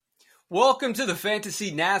Welcome to the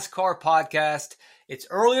Fantasy NASCAR podcast. It's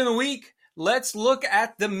early in the week. Let's look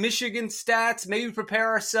at the Michigan stats, maybe prepare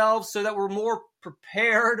ourselves so that we're more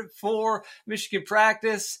prepared for Michigan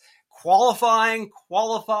practice. Qualifying.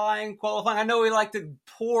 I know we like to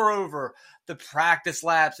pour over the practice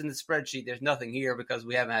laps in the spreadsheet. There's nothing here because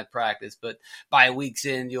we haven't had practice, but by week's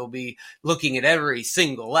end, you'll be looking at every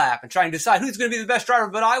single lap and trying to decide who's going to be the best driver.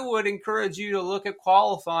 But I would encourage you to look at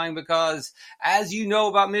qualifying because, as you know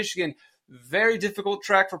about Michigan, very difficult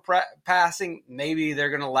track for passing. Maybe they're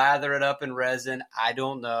going to lather it up in resin. I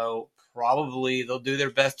don't know. Probably they'll do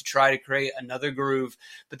their best to try to create another groove,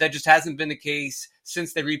 but that just hasn't been the case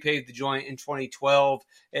since they repaved the joint in 2012.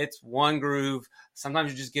 It's one groove.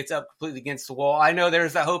 Sometimes it just gets up completely against the wall. I know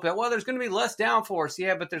there's that hope that, well, there's going to be less downforce.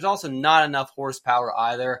 Yeah, but there's also not enough horsepower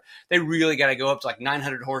either. They really got to go up to like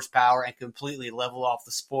 900 horsepower and completely level off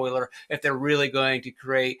the spoiler if they're really going to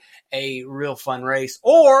create a real fun race.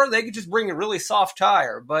 Or they could just bring a really soft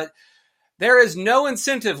tire. But there is no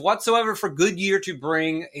incentive whatsoever for Goodyear to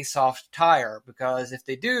bring a soft tire because if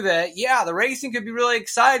they do that, yeah, the racing could be really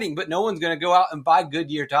exciting, but no one's going to go out and buy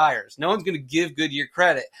Goodyear tires. No one's going to give Goodyear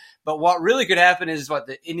credit. But what really could happen is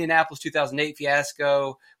the Indianapolis 2008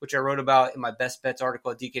 fiasco, which I wrote about in my Best Bets article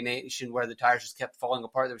at DK Nation, where the tires just kept falling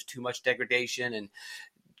apart. There was too much degradation and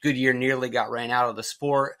Goodyear nearly got ran out of the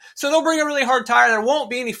sport. So they'll bring a really hard tire. There won't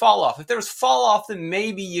be any fall off. If there was fall off, then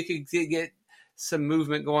maybe you could get some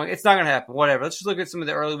movement going. It's not going to happen. Whatever. Let's just look at some of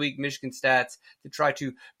the early week Michigan stats to try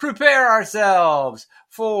to prepare ourselves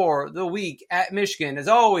for the week at Michigan. As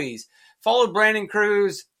always, follow Brandon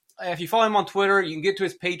Cruz. If you follow him on Twitter, you can get to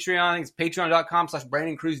his Patreon. It's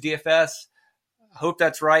patreon.com/BrandonCruzDFS. I hope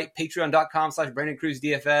that's right.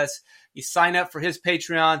 Patreon.com/BrandonCruzDFS. You sign up for his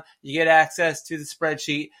Patreon. You get access to the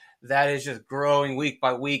spreadsheet that is just growing week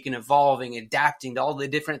by week and evolving, adapting to all the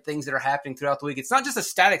different things that are happening throughout the week. It's not just a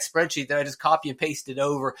static spreadsheet that I just copy and pasted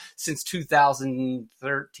over since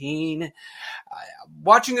 2013.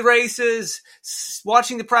 Watching the races,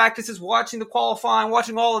 watching the practices, watching the qualifying,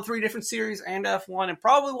 watching all the three different series and F1, and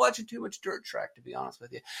probably watching too much dirt track, to be honest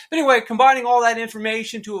with you. But anyway, combining all that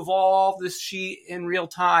information to evolve this sheet in real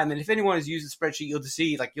time. And if anyone has used the spreadsheet,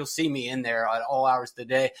 you'll see me in there at all hours of the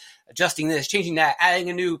day, adjusting this, changing that,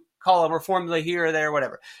 adding a new column or formula here or there,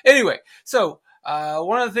 whatever. Anyway, so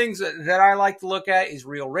one of the things that I like to look at is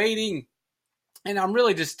real rating. And I'm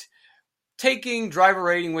really just taking driver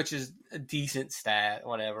rating, which is a decent stat,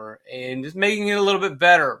 whatever, and just making it a little bit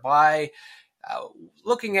better by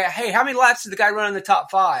looking at, hey, how many laps did the guy run in the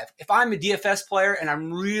top five? If I'm a DFS player and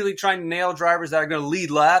I'm really trying to nail drivers that are going to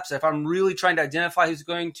lead laps, if I'm really trying to identify who's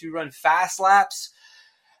going to run fast laps,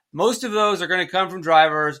 most of those are going to come from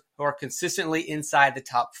drivers who are consistently inside the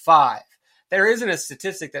top five. There isn't a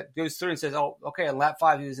statistic that goes through and says, oh, okay, on lap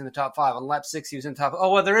 5, he was in the top 5. On lap 6, he was in the top 5.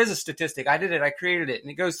 Oh, well, there is a statistic. I did it. I created it.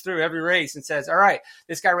 And it goes through every race and says, all right,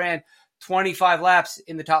 this guy ran 25 laps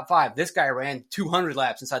in the top 5. This guy ran 200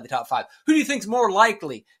 laps inside the top 5. Who do you think is more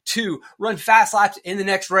likely to run fast laps in the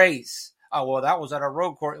next race? Oh, well, that was at our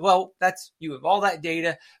road course. Well, you have all that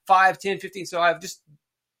data, 5, 10, 15. So I've just,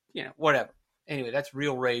 whatever. Anyway, that's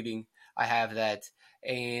real rating. I have that.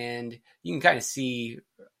 And you can kind of see.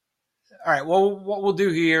 All right, well, what we'll do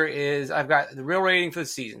here is I've got the real rating for the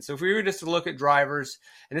season. So if we were just to look at drivers,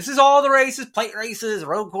 and this is all the races, plate races,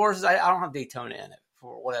 road courses. I don't have Daytona in it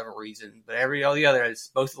for whatever reason, but all the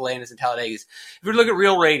others, both Atlantis and Talladegas. If we look at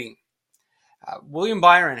real rating, William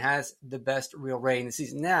Byron has the best real rating this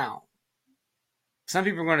season. Now, some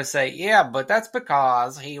people are going to say, yeah, but that's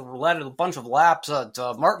because he led a bunch of laps at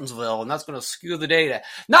Martinsville, and that's going to skew the data.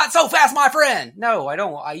 Not so fast, my friend. No, I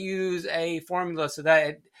don't. I use a formula so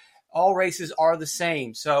that all races are the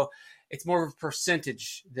same. So it's more of a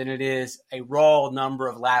percentage than it is a raw number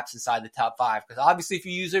of laps inside the top 5. Because obviously if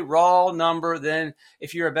you use a raw number, then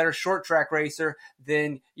if you're a better short track racer,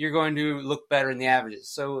 then you're going to look better in the averages.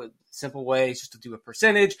 So simple way is just to do a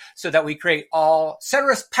percentage so that we create all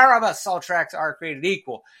ceteris paribus, all tracks are created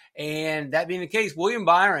equal. And that being the case, William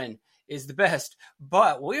Byron is the best.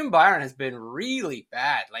 But William Byron has been really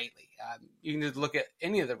bad lately. You can just look at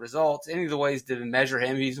any of the results, any of the ways to measure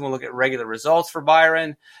him. If you just want to look at regular results for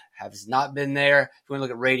Byron, has not been there. If you want to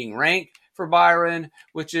look at rating rank for Byron,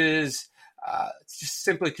 which is It just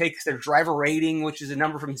simply takes their driver rating, which is a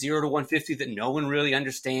number from 0 to 150 that no one really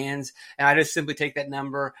understands. And I just simply take that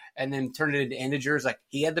number and then turn it into integers. Like,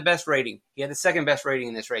 he had the best rating. He had the second best rating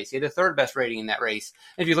in this race. He had the third best rating in that race.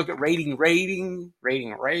 And if you look at rating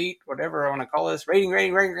rate, whatever I want to call this, rating.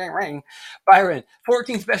 Byron,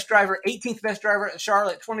 14th best driver, 18th best driver at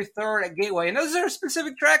Charlotte, 23rd at Gateway. And those are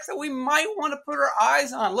specific tracks that we might want to put our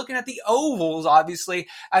eyes on. Looking at the ovals, obviously,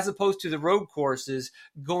 as opposed to the road courses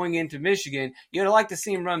going into Michigan. You'd like to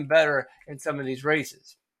see him run better in some of these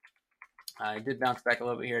races. He did bounce back a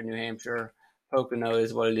little bit here in New Hampshire. Pocono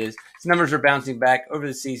is what it is. His numbers are bouncing back over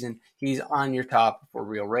the season. He's on your top for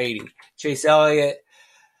real rating. Chase Elliott,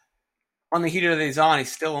 on the heater that he's on,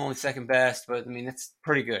 he's still only second best, but I mean, that's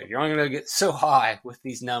pretty good. You're only going to get so high with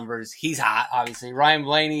these numbers. He's hot, obviously. Ryan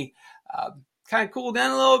Blaney, kind of cooled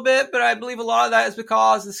down a little bit, but I believe a lot of that is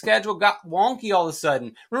because the schedule got wonky all of a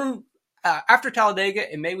sudden. Remember, after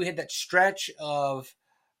Talladega, in May, we had that stretch of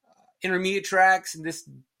intermediate tracks, and this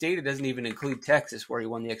data doesn't even include Texas, where he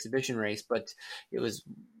won the exhibition race, but it was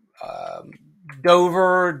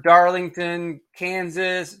Dover, Darlington,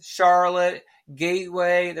 Kansas, Charlotte,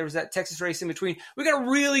 Gateway. There was that Texas race in between. We got a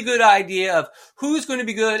really good idea of who's going to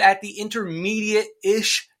be good at the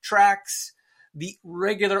intermediate-ish tracks, the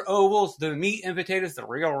regular ovals, the meat and potatoes, the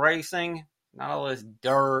real racing, not all this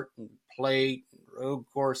dirt and plate, road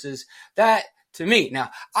courses. That, to me,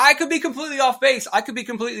 now, I could be completely off base. I could be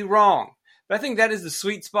completely wrong. But I think that is the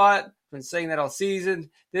sweet spot. I've been saying that all season.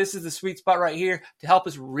 This is the sweet spot right here to help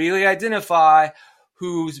us really identify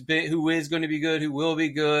who is going to be good, who will be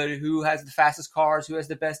good, who has the fastest cars, who has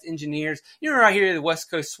the best engineers. You know, right here, the West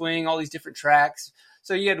Coast Swing, all these different tracks.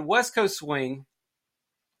 So you had West Coast Swing,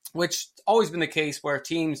 which always been the case where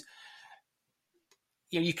teams,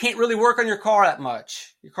 you can't really work on your car that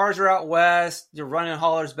much. Your cars are out west. You're running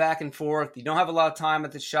haulers back and forth. You don't have a lot of time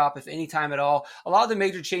at the shop, if any time at all. A lot of the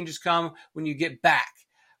major changes come when you get back.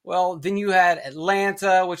 Well, then you had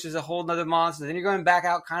Atlanta, which is a whole nother monster. Then you're going back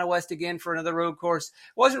out kind of west again for another road course.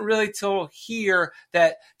 It wasn't really till here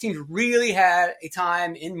that teams really had a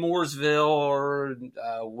time in Mooresville or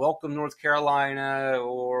Welcome, North Carolina,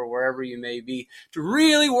 or wherever you may be, to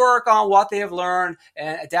really work on what they have learned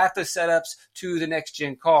and adapt those setups to the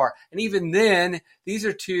next-gen car. And even then, these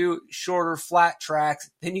are two shorter, flat tracks.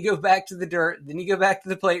 Then you go back to the dirt. Then you go back to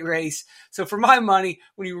the plate race. So for my money,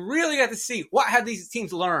 when you really got to see what have these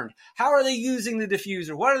teams learned, how are they using the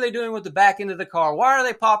diffuser? What are they doing with the back end of the car? Why are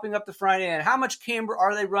they popping up the front end? How much camber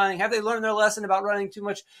are they running? Have they learned their lesson about running too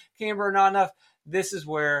much camber or not enough? This is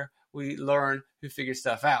where we learn who figures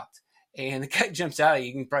stuff out. And the cut jumps out at you.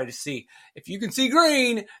 You can probably just see. If you can see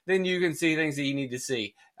green, then you can see things that you need to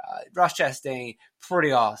see. Ross Chastain,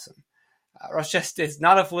 pretty awesome. Ross Chastain is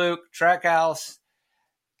not a fluke. Trackhouse,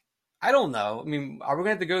 I don't know. I mean, are we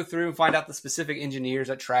going to have to go through and find out the specific engineers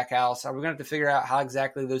at Trackhouse? Are we going to have to figure out how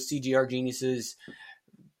exactly those CGR geniuses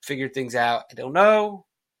figured things out? I don't know.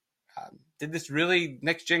 Did this really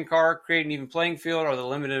next-gen car create an even playing field, or the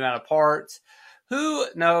limited amount of parts? Who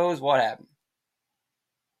knows what happened?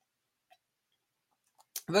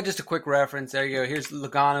 But just a quick reference. There you go. Here's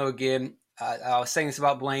Logano again. I was saying this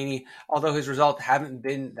about Blaney. Although his results haven't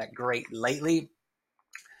been that great lately,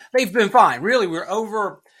 they've been fine. Really, we're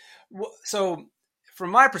over. So from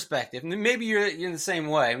my perspective, and maybe you're in the same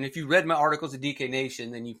way. I mean, if you read my articles at DK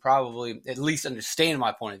Nation, then you probably at least understand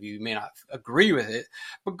my point of view. You may not agree with it.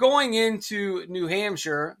 But going into New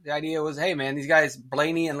Hampshire, the idea was, hey, man, these guys,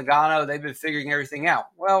 Blaney and Logano, they've been figuring everything out.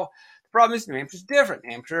 Well, the problem is New Hampshire's different.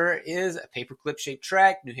 New Hampshire is a paperclip-shaped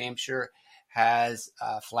track. New Hampshire has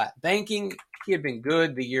flat banking. He had been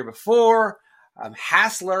good the year before.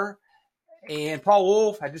 Hassler and Paul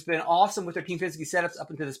Wolfe had just been awesome with their Team Penske setups up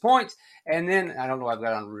until this point. And then, I don't know why I've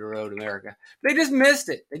got on Rear Road America. They just missed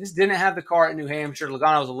it. They just didn't have the car at New Hampshire.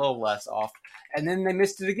 Logano was a little less off. And then they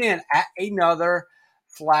missed it again at another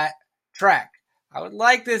flat track. I would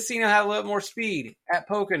like to see them have a little more speed at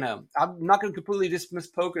Pocono. I'm not going to completely dismiss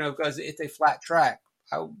Pocono because it's a flat track.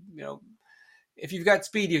 If you've got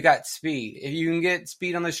speed, you've got speed. If you can get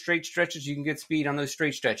speed on those straight stretches, you can get speed on those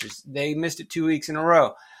straight stretches. They missed it 2 weeks in a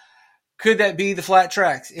row. Could that be the flat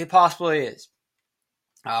tracks? It possibly is.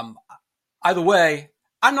 Either way,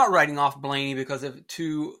 I'm not writing off Blaney because of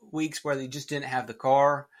 2 weeks where they just didn't have the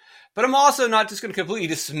car. But I'm also not just going to completely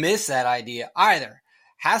dismiss that idea either.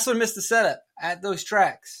 Hassler missed the setup at those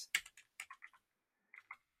tracks.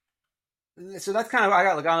 So that's kind of, I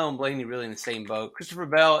got Logano and Blaney really in the same boat. Christopher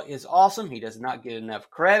Bell is awesome. He does not get enough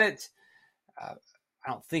credit. I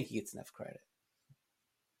don't think he gets enough credit.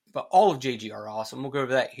 But all of JG are awesome. We'll go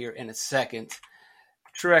over that here in a second.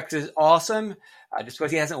 Truex is awesome. Just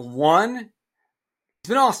because he hasn't won, he's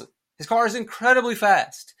been awesome. His car is incredibly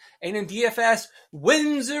fast. And in DFS,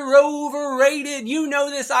 wins are overrated. You know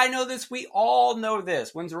this. I know this. We all know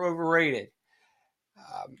this. Wins are overrated.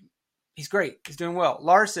 He's great. He's doing well.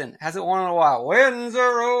 Larson hasn't won in a while. Wins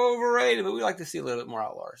are overrated, but we like to see a little bit more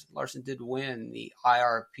out of Larson. Larson did win the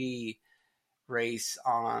IRP race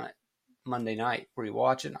on Monday night. Were you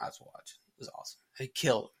watching? I was watching. It was awesome. They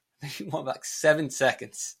killed him. He won like 7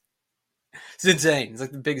 seconds. It's insane. It's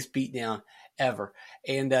like the biggest beatdown ever.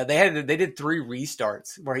 And they did 3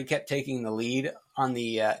 restarts where he kept taking the lead on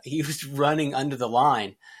the. He was running under the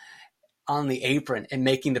line on the apron and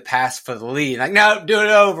making the pass for the lead. Like, no, do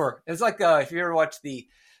it over. It's like if you ever watched it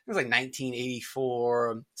was like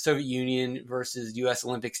 1984 Soviet Union versus U.S.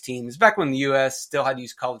 Olympics teams. Back when the U.S. still had to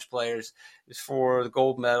use college players. It was for the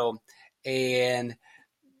gold medal. And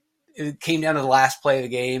it came down to the last play of the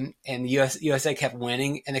game, and the USA kept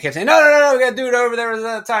winning, and they kept saying, no, we got to do it over. There was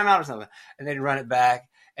a timeout or something. And they'd run it back,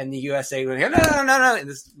 and the USA would go, no. And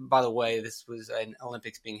this, by the way, this was an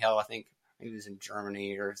Olympics being held, I think it was in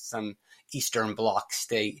Germany or some Eastern Bloc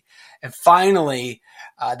state. And finally,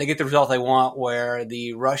 they get the result they want where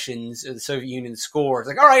the Russians, or the Soviet Union, scores.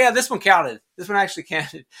 Like, all right, yeah, this one counted. This one actually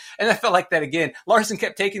counted. And I felt like that again. Larson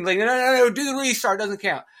kept taking the lead. No, do the restart. It doesn't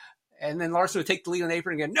count. And then Larson would take the lead on the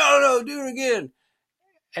apron again. No, do it again.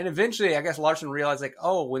 And eventually, I guess Larson realized, like,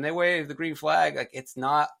 oh, when they wave the green flag, like, it's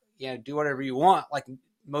not, do whatever you want. Like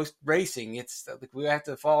most racing, it's like we have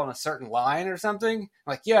to fall on a certain line or something.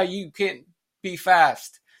 Like, yeah, you can't be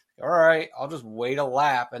fast. All right, I'll just wait a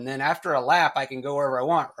lap. And then after a lap, I can go wherever I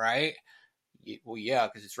want, right? Well, yeah,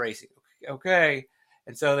 because it's racing. Okay.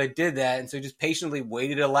 And so they did that. And so he just patiently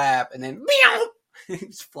waited a lap and then, meow, he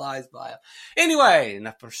just flies by. Anyway,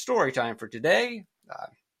 enough for story time for today.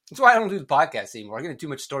 That's why I don't do the podcast anymore. I get into too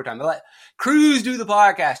much story time. I let Cruz do the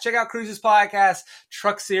podcast. Check out Cruz's podcast,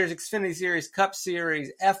 Truck Series, Xfinity Series, Cup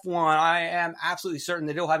Series, F1. I am absolutely certain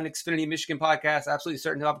that he'll have an Xfinity Michigan podcast. Absolutely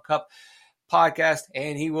certain he'll have a Cup podcast.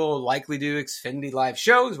 And he will likely do Xfinity live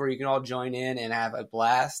shows where you can all join in and have a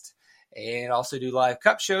blast. And also do live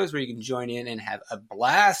Cup shows where you can join in and have a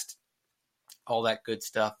blast. All that good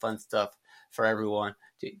stuff, fun stuff for everyone.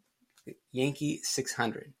 Yankee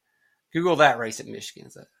 600. Google that race at Michigan.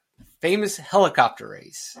 It's a famous helicopter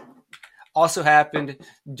race. Also happened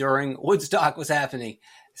during Woodstock was happening.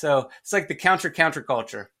 So it's like the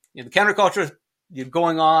counterculture. The counterculture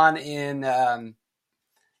going on in not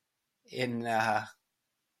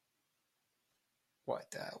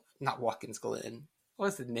Watkins Glen.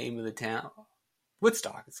 What's the name of the town?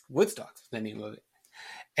 Woodstock. Woodstock's the name of it.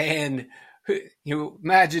 And you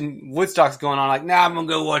imagine Woodstock's going on like, I'm going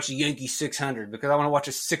to go watch a Yankee 600 because I want to watch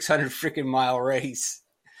a 600 freaking mile race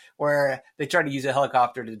where they tried to use a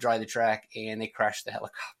helicopter to drive the track and they crashed the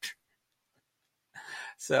helicopter.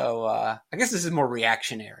 So I guess this is more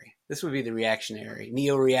reactionary. This would be the reactionary,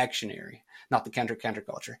 neo-reactionary, not the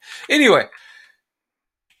counterculture. Anyway,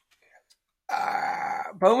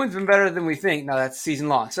 Bowman's been better than we think. No, that's season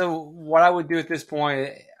long. So what I would do at this point,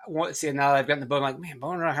 see, now that I've gotten the Bowman, like, man,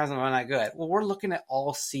 Bowman hasn't been that good. Well, we're looking at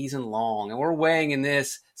all season long, and we're weighing in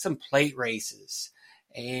this some plate races.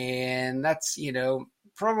 And that's,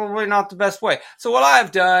 probably not the best way. So what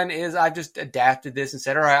I've done is I've just adapted this and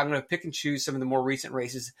said, all right, I'm going to pick and choose some of the more recent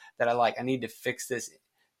races that I like. I need to fix this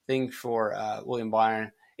thing for William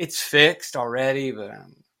Byron. It's fixed already, but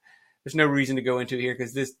there's no reason to go into it here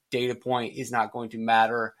because this data point is not going to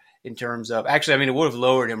matter in terms of – actually, it would have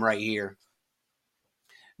lowered him right here.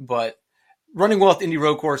 But running well at the Indy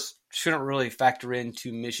Road Course shouldn't really factor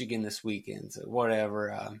into Michigan this weekend. So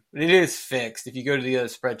whatever. But it is fixed. If you go to the other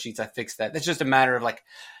spreadsheets, I fixed that. That's just a matter of like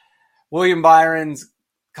William Byron's,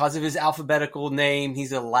 because of his alphabetical name,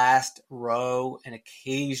 he's the last row, and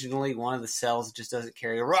occasionally one of the cells just doesn't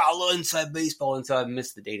carry a row inside baseball, and so I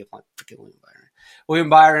missed the data point. Freaking William Byron. William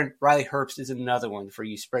Byron, Riley Herbst is another one for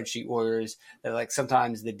you spreadsheet warriors that like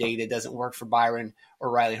sometimes the data doesn't work for Byron or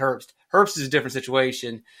Riley Herbst. Herbst is a different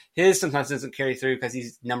situation. His sometimes doesn't carry through because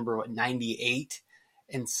he's number 98,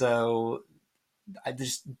 and so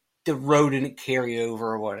the row didn't carry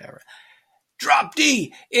over or whatever. Drop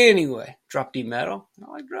D. Anyway, Drop D metal.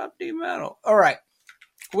 I like Drop D metal. All right.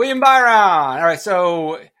 William Byron. All right.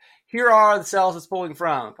 So here are the cells it's pulling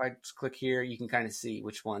from. If I just click here, you can kind of see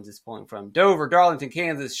which ones it's pulling from. Dover, Darlington,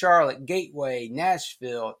 Kansas, Charlotte, Gateway,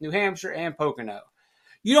 Nashville, New Hampshire, and Pocono.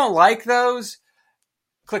 You don't like those?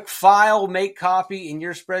 Click File, Make Copy in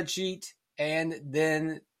your spreadsheet. And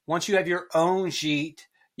then once you have your own sheet,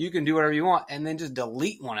 you can do whatever you want and then just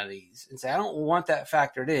delete one of these and say, I don't want that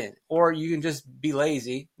factored in. Or you can just be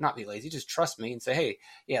lazy, not be lazy, just trust me and say, hey,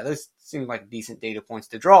 yeah, those seem like decent data points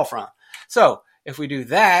to draw from. So if we do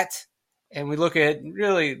that and we look at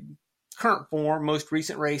really current form, most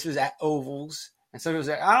recent races at ovals. And some people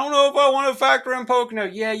say, I don't know if I want to factor in Pocono.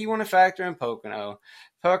 Yeah, you want to factor in Pocono.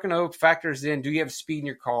 Pocono factors in, do you have speed in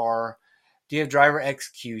your car? Do you have driver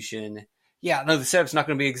execution? Yeah, no, the setup's not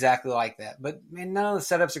going to be exactly like that. But, man, none of the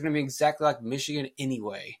setups are going to be exactly like Michigan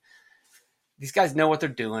anyway. These guys know what they're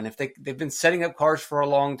doing. If they've been setting up cars for a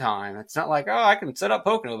long time. It's not like, I can set up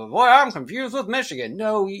Pocono, but boy, I'm confused with Michigan.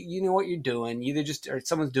 No, you know what you're doing. Either just, or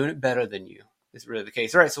someone's doing it better than you. Is really the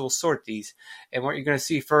case. All right, so we'll sort these. And what you're going to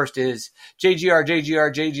see first is JGR,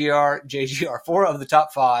 4 of the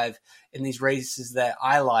top 5 in these races that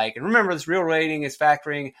I like. And remember, this real rating is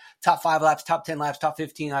factoring top 5 laps, top 10 laps, top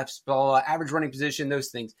 15 laps, average running position, those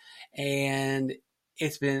things. And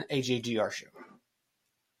it's been a JGR show.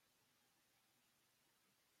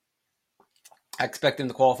 I expect them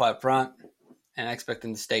to qualify up front, and I expect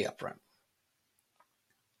them to stay up front.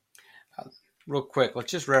 Real quick,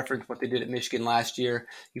 let's just reference what they did at Michigan last year.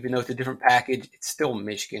 Even though it's a different package, it's still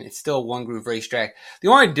Michigan. It's still a one-groove racetrack. The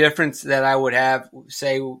only difference that I would add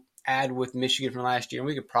with Michigan from last year, and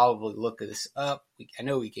we could probably look this up. I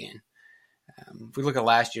know we can. If we look at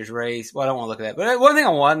last year's race, well, I don't want to look at that. But one thing I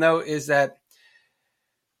want to know is that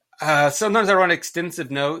sometimes I run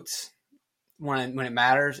extensive notes when it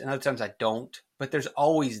matters, and other times I don't. But there's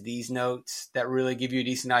always these notes that really give you a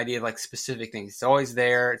decent idea of like specific things. It's always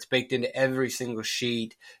there. It's baked into every single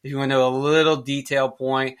sheet. If you want to know a little detail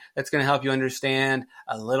point, that's going to help you understand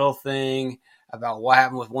a little thing about what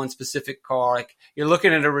happened with one specific car. Like you're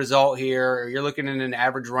looking at a result here, or you're looking at an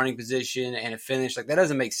average running position and a finish. Like that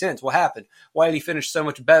doesn't make sense. What happened? Why did he finish so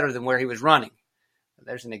much better than where he was running?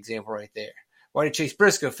 There's an example right there. Why did Chase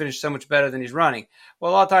Briscoe finish so much better than he's running?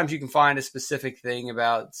 Well, a lot of times you can find a specific thing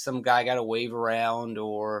about some guy got a wave around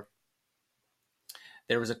or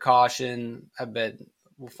there was a caution. I bet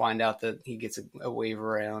we'll find out that he gets a wave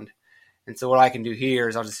around. And so what I can do here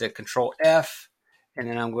is I'll just hit Control F, and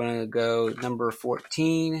then I'm going to go number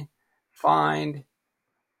 14, find.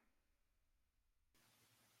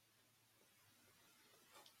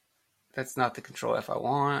 That's not the Control F I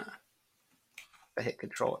want. I hit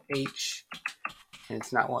Control H, and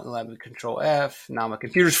it's not wanting to let me Control F. Now my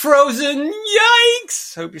computer's frozen.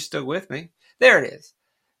 Yikes! Hope you're still with me. There it is.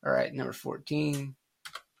 All right, number 14.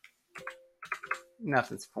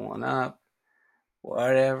 Nothing's pulling up.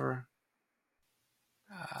 Whatever.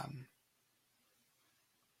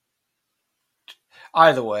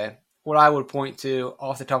 Either way, what I would point to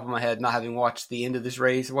off the top of my head, not having watched the end of this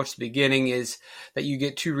race, watched the beginning, is that you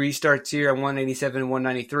get 2 restarts here on 187 and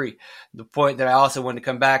 193. The point that I also wanted to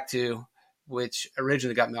come back to, which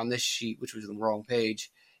originally got me on this sheet, which was the wrong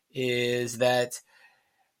page, is that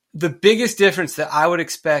the biggest difference that I would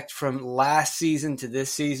expect from last season to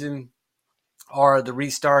this season are the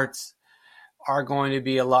restarts are going to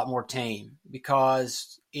be a lot more tame,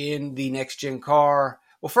 because in the next-gen car,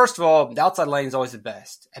 well, first of all, the outside lane is always the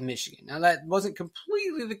best at Michigan. Now, that wasn't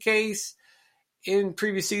completely the case in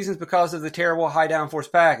previous seasons because of the terrible high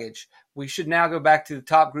downforce package. We should now go back to the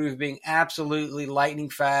top groove being absolutely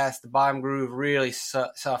lightning fast, the bottom groove really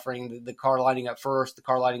suffering, the car lighting up first, the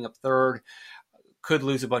car lighting up third, could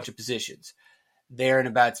lose a bunch of positions. They're in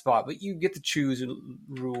a bad spot, but you get to choose a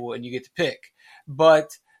rule and you get to pick.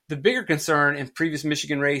 But the bigger concern in previous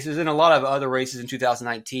Michigan races and a lot of other races in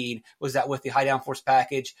 2019 was that with the high downforce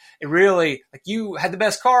package, it really, like, you had the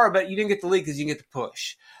best car, but you didn't get the lead because you didn't get the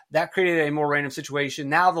push. That created a more random situation.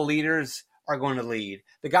 Now the leaders are going to lead.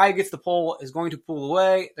 The guy who gets the pole is going to pull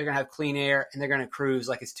away. They're going to have clean air, and they're going to cruise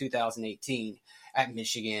like it's 2018 at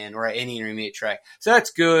Michigan or at any intermediate track. So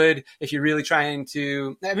that's good if you're really trying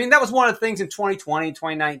to, I mean, that was one of the things in 2020,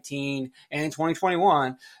 2019, and in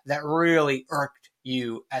 2021 that really irked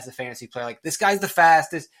you as a fantasy player. Like, this guy's the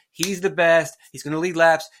fastest, he's the best, he's going to lead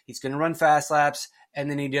laps, he's going to run fast laps, and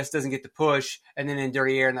then he just doesn't get the push, and then in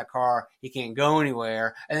dirty air in that car, he can't go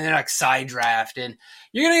anywhere, and then like side drafting.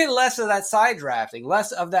 You're going to get less of that side drafting,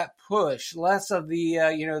 less of that push, less of the,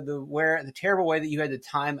 the terrible way that you had to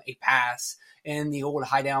time a pass in the old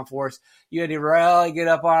high downforce. You had to really get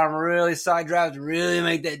up on him, really side draft, really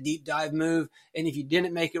make that deep dive move, and if you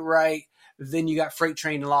didn't make it right, then you got freight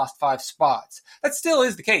trained and lost 5 spots. That still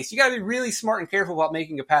is the case. You got to be really smart and careful about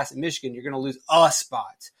making a pass at Michigan. You're going to lose a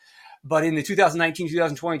spot. But in the 2019,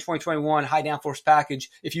 2020, 2021 high downforce package,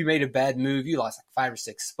 if you made a bad move, you lost like 5 or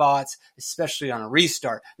 6 spots, especially on a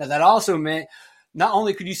restart. Now, that also meant not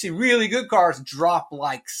only could you see really good cars drop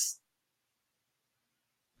like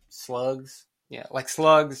slugs. Yeah, like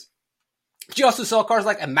slugs. But you also saw cars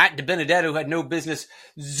like a Matt DiBenedetto who had no business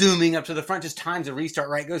zooming up to the front, just times a restart,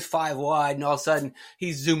 right? Goes 5 wide, and all of a sudden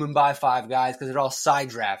he's zooming by 5 guys because they're all side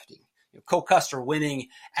drafting. Cole Custer winning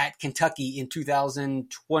at Kentucky in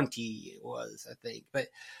 2020 it was, I think. But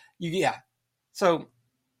so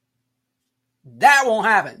that won't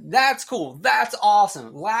happen. That's cool. That's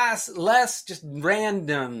awesome. Less just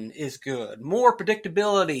random is good. More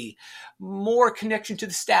predictability, more connection to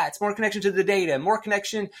the stats, more connection to the data, more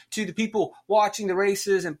connection to the people watching the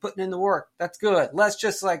races and putting in the work. That's good. Less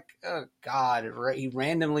just like, oh God, he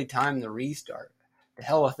randomly timed the restart. The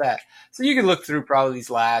hell with that. So you can look through probably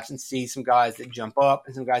these laps and see some guys that jump up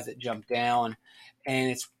and some guys that jump down.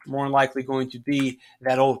 And it's more likely going to be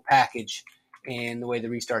that old package and the way the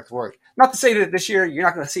restarts work. Not to say that this year you're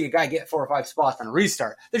not going to see a guy get 4 or 5 spots on a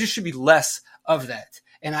restart. There just should be less of that.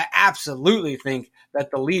 And I absolutely think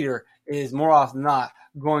that the leader is more often than not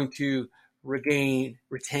going to retain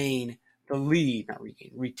the lead.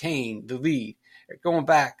 Retain the lead. Going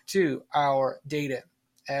back to our data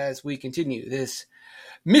as we continue this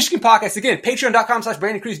Michigan podcast. Again,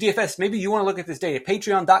 patreon.com/BrandonCruzDFS. Maybe you want to look at this data.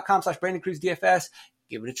 Patreon.com/BrandonCruzDFS.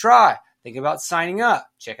 Give it a try. Think about signing up.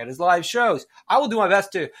 Check out his live shows. I will do my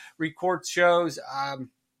best to record shows.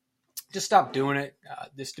 Just stopped doing it.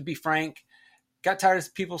 Just to be frank, got tired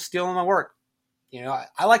of people stealing my work.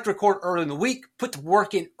 I like to record early in the week, put the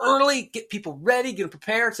work in early, get people ready, get them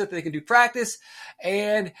prepared so that they can do practice.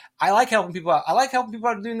 And I like helping people out. I like helping people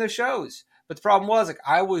out doing their shows. But the problem was,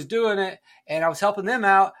 I was doing it and I was helping them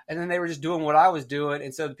out, and then they were just doing what I was doing.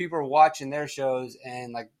 And so the people are watching their shows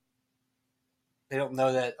and they don't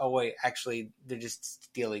know that, oh, wait, actually, they're just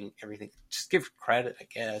stealing everything. Just give credit, I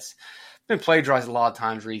guess. Been plagiarized a lot of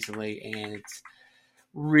times recently, and it's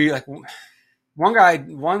really one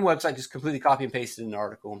website just completely copy and pasted an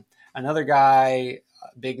article. Another guy,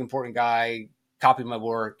 a big important guy, copied my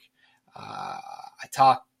work. I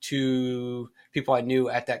talked to people I knew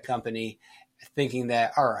at that company thinking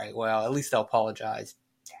that, all right, well, at least they'll apologize.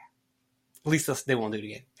 At least they won't do it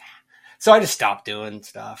again. So I just stopped doing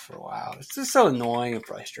stuff for a while. It's just so annoying and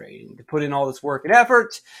frustrating to put in all this work and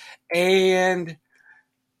effort and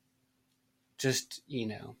just,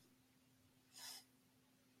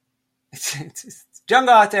 it's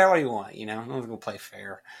jungle out there. What do you want? I'm going to play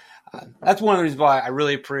fair. That's one of the reasons why I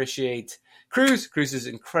really appreciate Cruz. Cruz is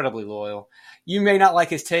incredibly loyal. You may not like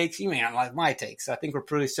his takes. You may not like my takes. I think we're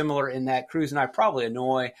pretty similar in that Cruz and I probably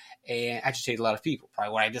annoy and agitate a lot of people.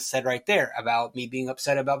 Probably what I just said right there about me being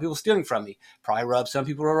upset about people stealing from me. Probably rub some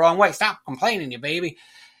people the wrong way. Stop complaining, you baby.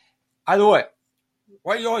 Either way,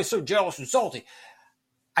 why are you always so jealous and salty?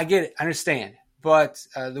 I get it. I understand. But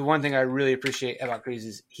the one thing I really appreciate about Cruz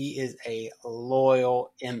is he is a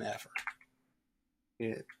loyal MFer.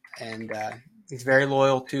 And he's very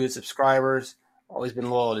loyal to his subscribers. Always been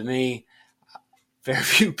loyal to me. Very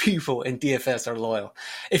few people in DFS are loyal.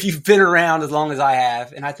 If you've been around as long as I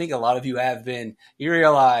have, and I think a lot of you have been, you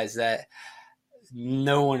realize that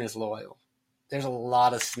no one is loyal. There's a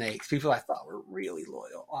lot of snakes. People I thought were really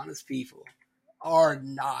loyal, honest people, are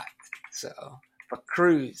not. So, but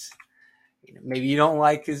Cruz, maybe you don't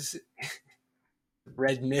like his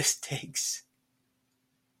red mist takes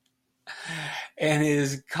and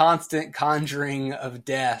his constant conjuring of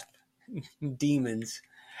death, demons,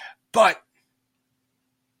 but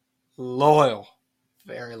loyal,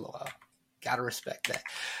 very loyal. Gotta respect that.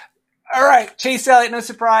 All right, Chase Elliott, no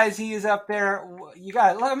surprise, he is up there. You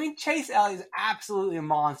got it. Chase Elliott is absolutely a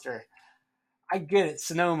monster. I get it.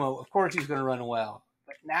 Sonoma, of course he's going to run well.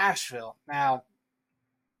 But Nashville, now,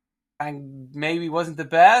 I maybe wasn't the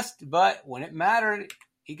best, but when it mattered,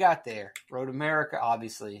 he got there. Road America,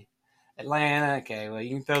 obviously. Atlanta, okay, well,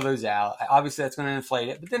 you can throw those out. Obviously, that's going to inflate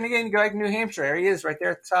it. But then again, you go back to New Hampshire. There he is, right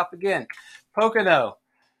there at the top again. Pocono.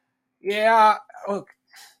 Yeah, look.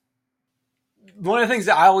 One of the things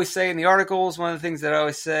that I always say in the articles, one of the things that I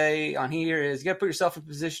always say on here is you got to put yourself in a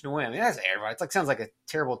position to win. That's everybody. It's sounds like a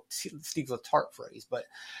terrible Steve Letarte phrase, but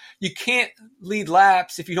you can't lead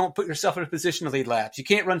laps if you don't put yourself in a position to lead laps. You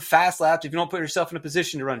can't run fast laps if you don't put yourself in a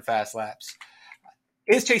position to run fast laps.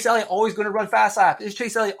 Is Chase Elliott always going to run fast laps? Is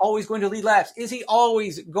Chase Elliott always going to lead laps? Is he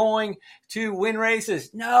always going to win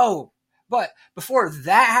races? No. But before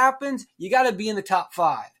that happens, you got to be in the top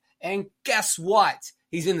 5. And guess what?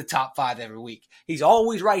 He's in the top 5 every week. He's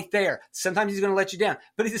always right there. Sometimes he's going to let you down.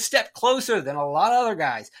 But he's a step closer than a lot of other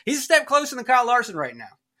guys. He's a step closer than Kyle Larson right now.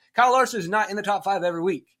 Kyle Larson is not in the top 5 every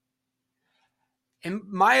week. And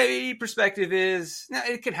my perspective is, now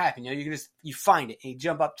it can happen. You find it and you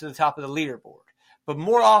jump up to the top of the leaderboard. But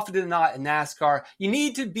more often than not in NASCAR, you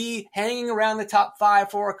need to be hanging around the top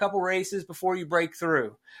 5 for a couple races before you break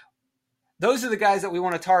through. Those are the guys that we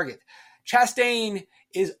want to target. Chastain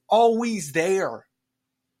is always there.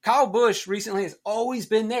 Kyle Busch recently has always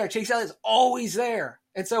been there. Chase Elliott is always there.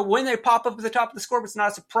 And so when they pop up at the top of the scoreboard, it's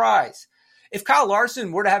not a surprise. If Kyle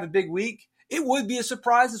Larson were to have a big week, it would be a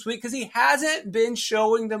surprise this week because he hasn't been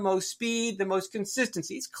showing the most speed, the most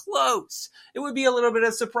consistency. It's close. It would be a little bit of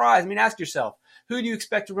a surprise. I mean, ask yourself, who do you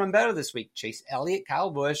expect to run better this week? Chase Elliott, Kyle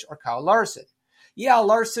Busch, or Kyle Larson? Yeah,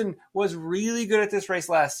 Larson was really good at this race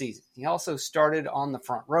last season. He also started on the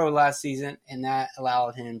front row last season, and that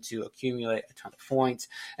allowed him to accumulate a ton of points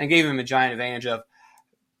and gave him a giant advantage of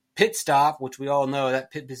pit stop, which we all know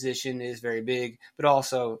that pit position is very big, but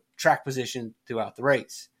also track position throughout the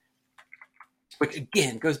race. Which,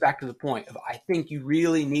 again, goes back to the point of I think you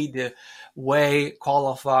really need to weigh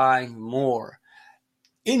qualifying more.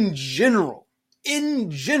 In general,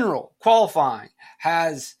 qualifying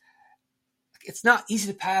it's not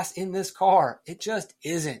easy to pass in this car. It just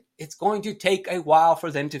isn't. It's going to take a while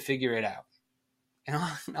for them to figure it out. And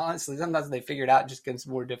honestly, sometimes they figure it out, it just gets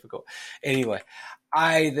more difficult. Anyway,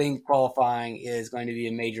 I think qualifying is going to be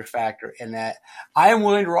a major factor in that. I am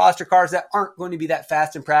willing to roster cars that aren't going to be that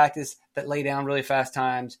fast in practice, that lay down really fast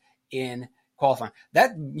times in qualifying.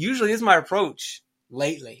 That usually is my approach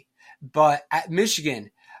lately. But at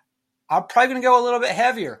Michigan, I'm probably going to go a little bit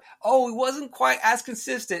heavier. Oh, he wasn't quite as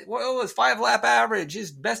consistent. Well, his 5-lap average,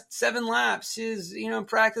 his best 7 laps, his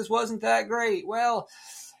practice wasn't that great. Well,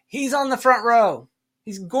 he's on the front row.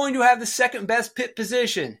 He's going to have the second best pit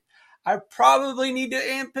position. I probably need to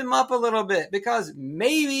amp him up a little bit because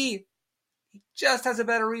maybe he just has a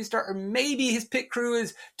better restart, or maybe his pit crew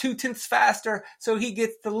is 0.2 faster, so he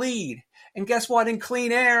gets the lead. And guess what? In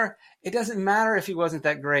clean air, it doesn't matter if he wasn't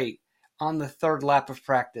that great on the 3rd lap of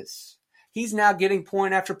practice. He's now getting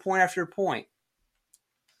point after point after point.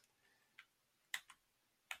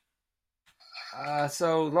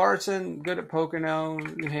 So Larson, good at Pocono,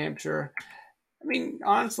 New Hampshire. I mean,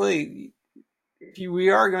 honestly, if we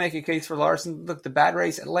are going to make a case for Larson, look, the bad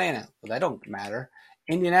race, Atlanta. Well, that don't matter.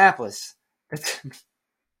 Indianapolis.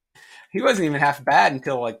 He wasn't even half bad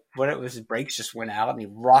until, his brakes just went out and he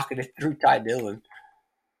rocketed through Ty Dillon.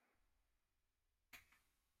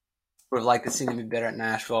 Would like to see him be better at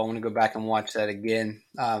Nashville. I want to go back and watch that again.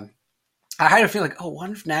 I had a feeling I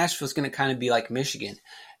wonder if Nashville's going to kind of be like Michigan.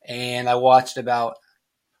 And I watched about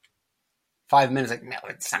 5 minutes, no,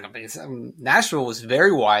 it's not going to be. Nashville was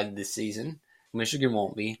very wide this season. Michigan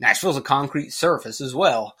won't be. Nashville's a concrete surface as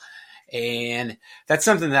well. And that's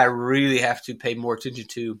something that I really have to pay more attention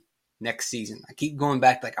to next season. I keep going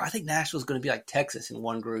back, I think Nashville's going to be like Texas in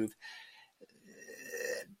one groove.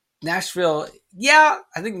 Nashville, yeah,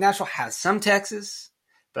 I think Nashville has some Texas,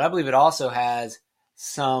 but I believe it also has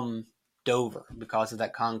some Dover because of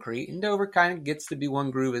that concrete, and Dover kind of gets to be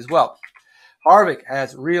one groove as well. Harvick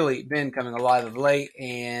has really been coming alive of late,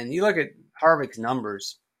 and you look at Harvick's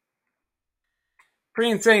numbers,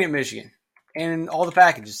 pretty insane at Michigan, and all the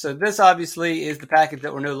packages. So this obviously is the package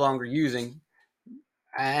that we're no longer using,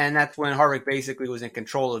 and that's when Harvick basically was in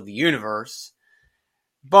control of the universe.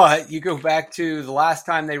 But you go back to the last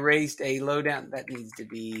time they raced a lowdown, that needs to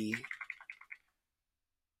be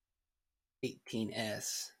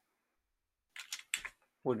 18S.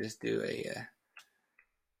 We'll just do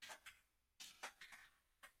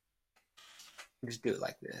just do it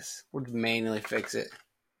like this. We'll just manually fix it.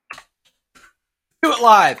 Do it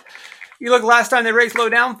live. You look, last time they raced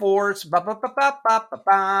low downforce,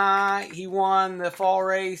 he won the fall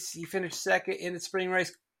race. He finished second in the spring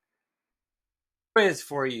race. Quiz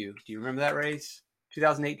for you. Do you remember that race?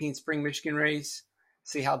 2018 Spring Michigan race?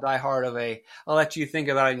 See how diehard of I'll let you think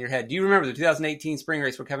about it in your head. Do you remember the 2018 Spring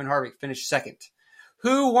race where Kevin Harvick finished second?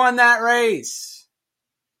 Who won that race?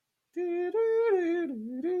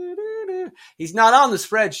 He's not on the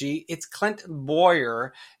spreadsheet. It's Clint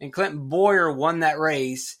Bowyer. And Clint Bowyer won that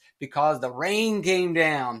race because the rain came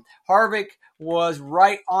down. Harvick was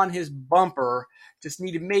right on his bumper. Just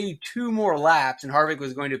needed maybe 2 more laps, and Harvick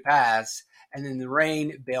was going to pass. And then the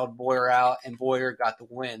rain bailed Bowyer out, and Bowyer got the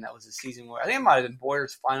win. That was the season where I think it might have been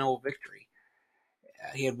Bowyer's final victory.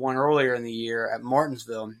 He had won earlier in the year at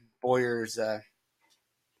Martinsville. Bowyer's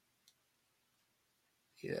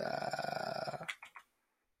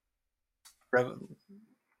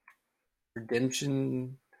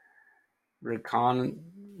redemption,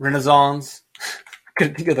 renaissance. I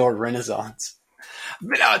couldn't think of the word renaissance. I've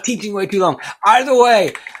been out teaching way too long. Either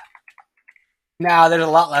way, now there's a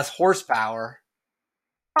lot less horsepower.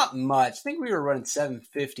 Not much. I think we were running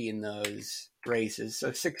 750 in those races,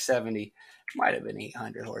 so 670 might have been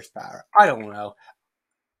 800 horsepower. I don't know.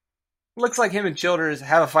 Looks like him and Childers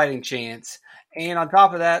have a fighting chance. And on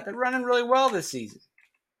top of that, they're running really well this season.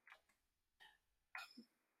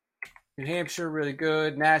 New Hampshire, really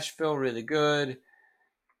good. Nashville, really good.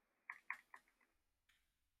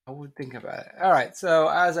 I would think about it. All right. So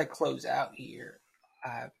as I close out here,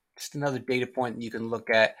 just another data point that you can look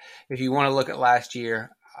at if you want to look at last year.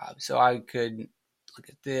 So I could look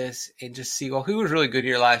at this and just see, well, who was really good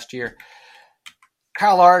here last year?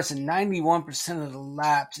 Kyle Larson, 91% of the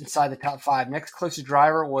laps inside the top five. Next closest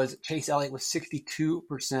driver was Chase Elliott with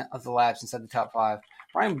 62% of the laps inside the top five.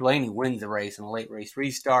 Ryan Blaney wins the race in a late race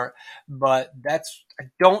restart, but I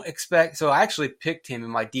don't expect. So I actually picked him in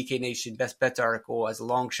my DK Nation Best Bets article as a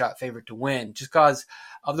long shot favorite to win, just because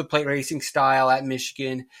of the plate racing style at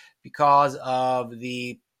Michigan, because of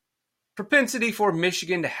the propensity for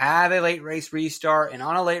Michigan to have a late race restart. And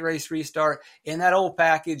on a late race restart in that old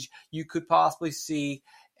package, you could possibly see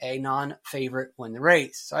a non-favorite win the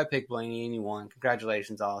race. So I picked Blaney and he won.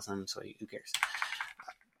 Congratulations, awesome. So who cares?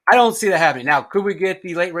 I don't see that happening. Now, could we get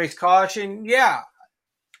the late race caution? Yeah.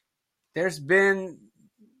 There's been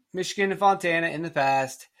Michigan and Fontana in the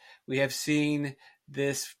past. We have seen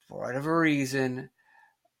this for whatever reason.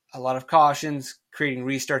 A lot of cautions, creating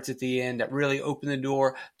restarts at the end that really open the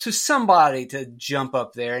door to somebody to jump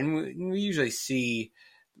up there. And we usually see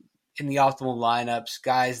in the optimal lineups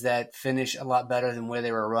guys that finish a lot better than where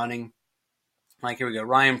they were running. Like here we go,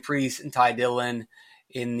 Ryan Preece and Ty Dillon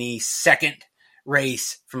in the second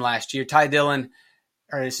race from last year. Ty Dillon,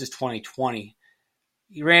 or this is 2020.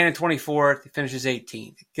 He ran in 24th, he finishes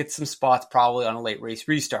 18th. Gets some spots probably on a late race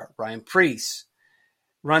restart. Ryan Preece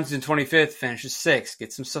runs in 25th, finishes 6th.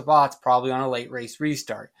 Gets some spots probably on a late race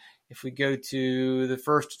restart. If we go to the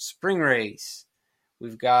first spring race,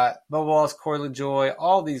 we've got Bubba Wallace, Corey LaJoie,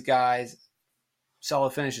 all these guys,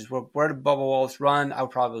 solid finishes. Where did Bubba Wallace run? I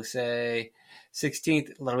would probably say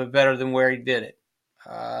 16th, a little bit better than where he did it.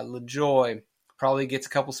 LaJoie probably gets a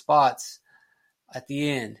couple spots at the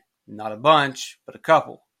end. Not a bunch, but a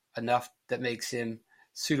couple. Enough that makes him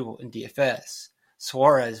suitable in DFS.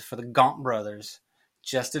 Suarez for the Gaunt brothers.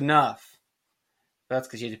 Just enough. But that's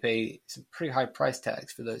because you had to pay some pretty high price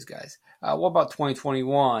tags for those guys. What about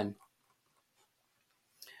 2021?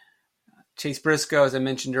 Chase Briscoe, as I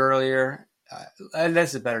mentioned earlier,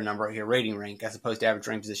 that's a better number right here, rating rank, as opposed to average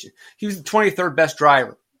rank position. He was the 23rd best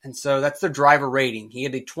driver, and so that's the driver rating. He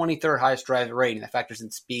had the 23rd highest driver rating. That factors in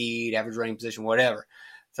speed, average rating position, whatever.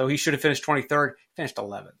 So he should have finished 23rd, finished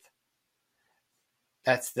 11th.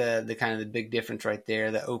 That's the kind of the big difference right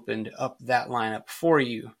there that opened up that lineup for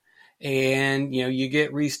you. And, you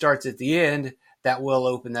get restarts at the end that will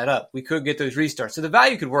open that up. We could get those restarts. So the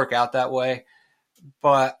value could work out that way,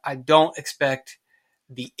 but I don't expect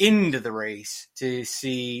the end of the race to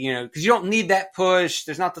see, because you don't need that push.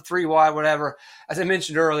 There's not the 3 wide, whatever. As I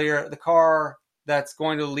mentioned earlier, the car that's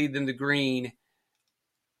going to lead them to green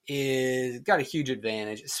is got a huge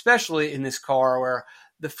advantage, especially in this car where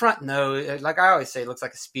the front nose, like I always say, looks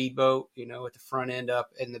like a speedboat, with the front end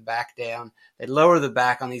up and the back down. They lower the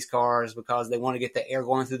back on these cars because they want to get the air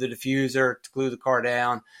going through the diffuser to glue the car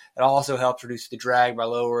down. It also helps reduce the drag by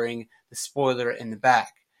lowering the spoiler in the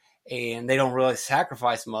back. And they don't really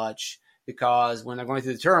sacrifice much because when they're going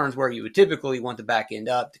through the turns where you would typically want the back end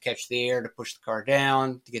up to catch the air, to push the car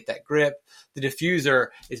down, to get that grip, the diffuser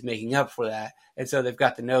is making up for that. And so they've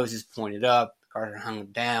got the noses pointed up, the cars are hung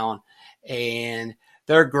down, and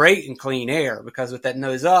they're great in clean air because with that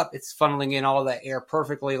nose up, it's funneling in all that air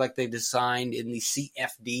perfectly like they designed in the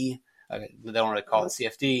CFD. They don't really call it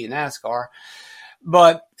CFD in NASCAR,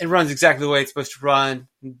 but it runs exactly the way it's supposed to run,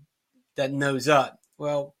 that nose up.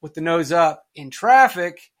 Well, with the nose up in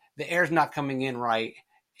traffic, the air's not coming in right,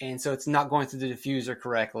 and so it's not going through the diffuser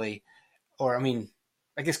correctly. Or,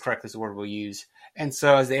 I guess correctly is the word we'll use. And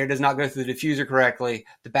so as the air does not go through the diffuser correctly,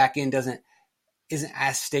 the back end isn't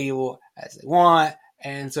as stable as they want.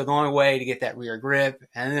 And so the only way to get that rear grip,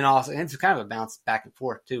 and then also, and it's kind of a bounce back and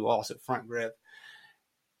forth too, also front grip,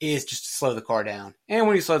 is just to slow the car down. And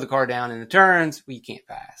when you slow the car down in the turns, well, you can't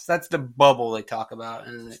pass. That's the bubble they talk about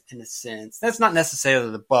in a sense. That's not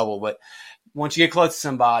necessarily the bubble, but once you get close to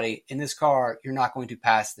somebody in this car, you're not going to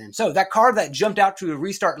pass them. So that car that jumped out to a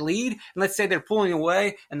restart lead, and let's say they're pulling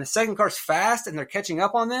away, and the second car's fast, and they're catching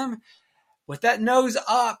up on them, with that nose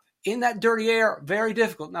up in that dirty air, very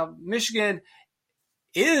difficult. Now, Michigan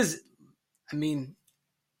is,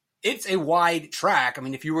 it's a wide track.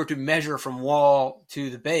 If you were to measure from wall to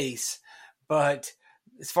the base, but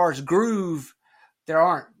as far as groove, there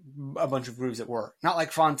aren't a bunch of grooves that work. Not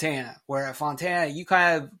like Fontana, where at Fontana,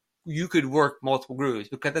 you could work multiple grooves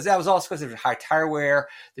because that was also because there's high tire wear.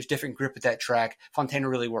 There's different grip at that track. Fontana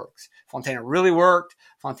really works. Fontana really worked.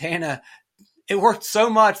 Fontana it worked so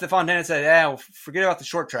much that Fontana said, well, forget about the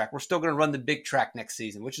short track. We're still going to run the big track next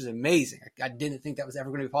season, which is amazing. I didn't think that was ever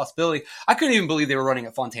going to be a possibility. I couldn't even believe they were running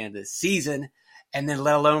at Fontana this season, and then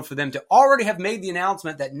let alone for them to already have made the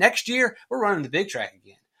announcement that next year we're running the big track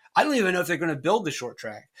again. I don't even know if they're going to build the short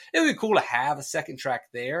track. It would be cool to have a second track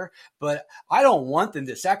there, but I don't want them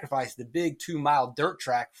to sacrifice the big 2-mile dirt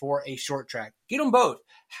track for a short track. Get them both.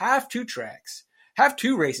 Have 2 tracks. Have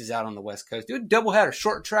 2 races out on the West Coast. Do a doubleheader,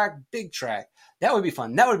 short track, big track. That would be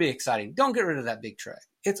fun. That would be exciting. Don't get rid of that big track.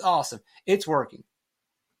 It's awesome. It's working.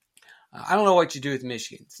 I don't know what you do with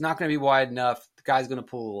Michigan. It's not going to be wide enough. The guy's going to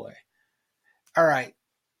pull away. All right.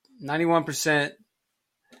 91%.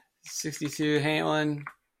 62 Hamlin.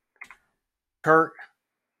 Kurt.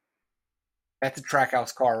 That's a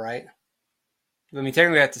Trackhouse car, right? I mean,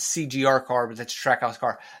 technically that's a CGR car, but that's a Trackhouse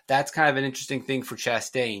car. That's kind of an interesting thing for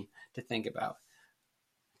Chastain to think about.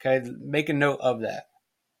 Okay, make a note of that.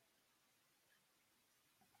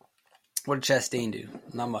 What did Chastain do?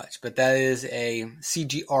 Not much, but that is a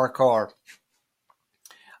CGR car.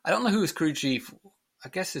 I don't know who his crew chief. I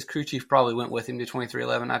guess his crew chief probably went with him to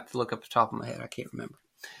 2311. I have to look up the top of my head. I can't remember.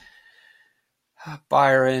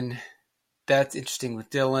 Byron. That's interesting with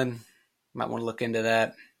Dylan. Might want to look into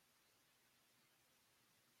that.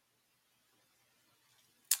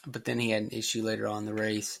 But then he had an issue later on in the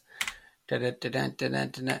race. All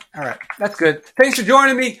right, that's good. Thanks for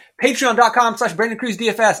joining me.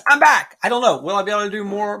 Patreon.com/BrandonCruzDFS. I'm back. I don't know. Will I be able to do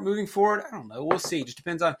more moving forward? I don't know. We'll see. Just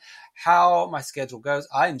depends on how my schedule goes.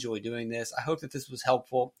 I enjoy doing this. I hope that this was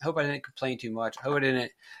helpful. I hope I didn't complain too much. I hope I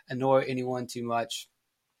didn't annoy anyone too much.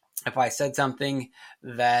 If I said something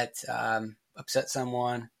that upset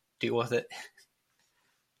someone, deal with it.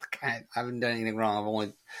 I haven't done anything wrong. I've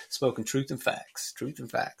only spoken truth and facts.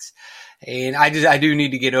 And I do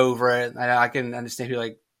need to get over it. I can understand people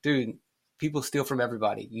like, dude, people steal from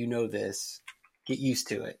everybody. You know this. Get used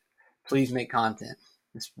to it. Please make content.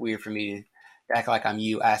 It's weird for me to act like I'm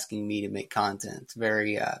you asking me to make content. It's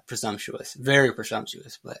very presumptuous,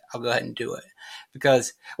 but I'll go ahead and do it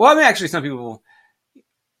because, well, I mean, actually some people,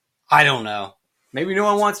 I don't know. Maybe no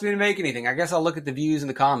one wants me to make anything. I guess I'll look at the views in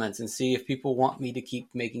the comments and see if people want me to keep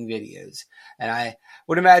making videos. And I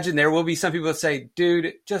would imagine there will be some people that say,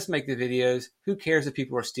 dude, just make the videos. Who cares if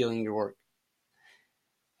people are stealing your work?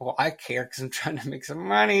 Well, I care because I'm trying to make some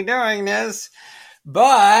money doing this.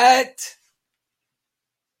 But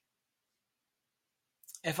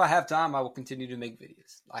if I have time, I will continue to make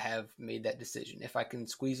videos. I have made that decision. If I can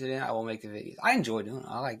squeeze it in, I will make the videos. I enjoy doing it.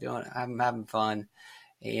 I like doing it. I'm having fun.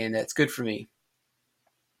 And that's good for me.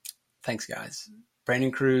 Thanks, guys.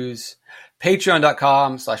 Brandon Cruz,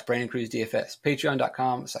 patreon.com/BrandonCruzDFS,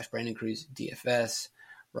 patreon.com/BrandonCruzDFS,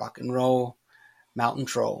 rock and roll, mountain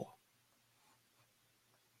troll.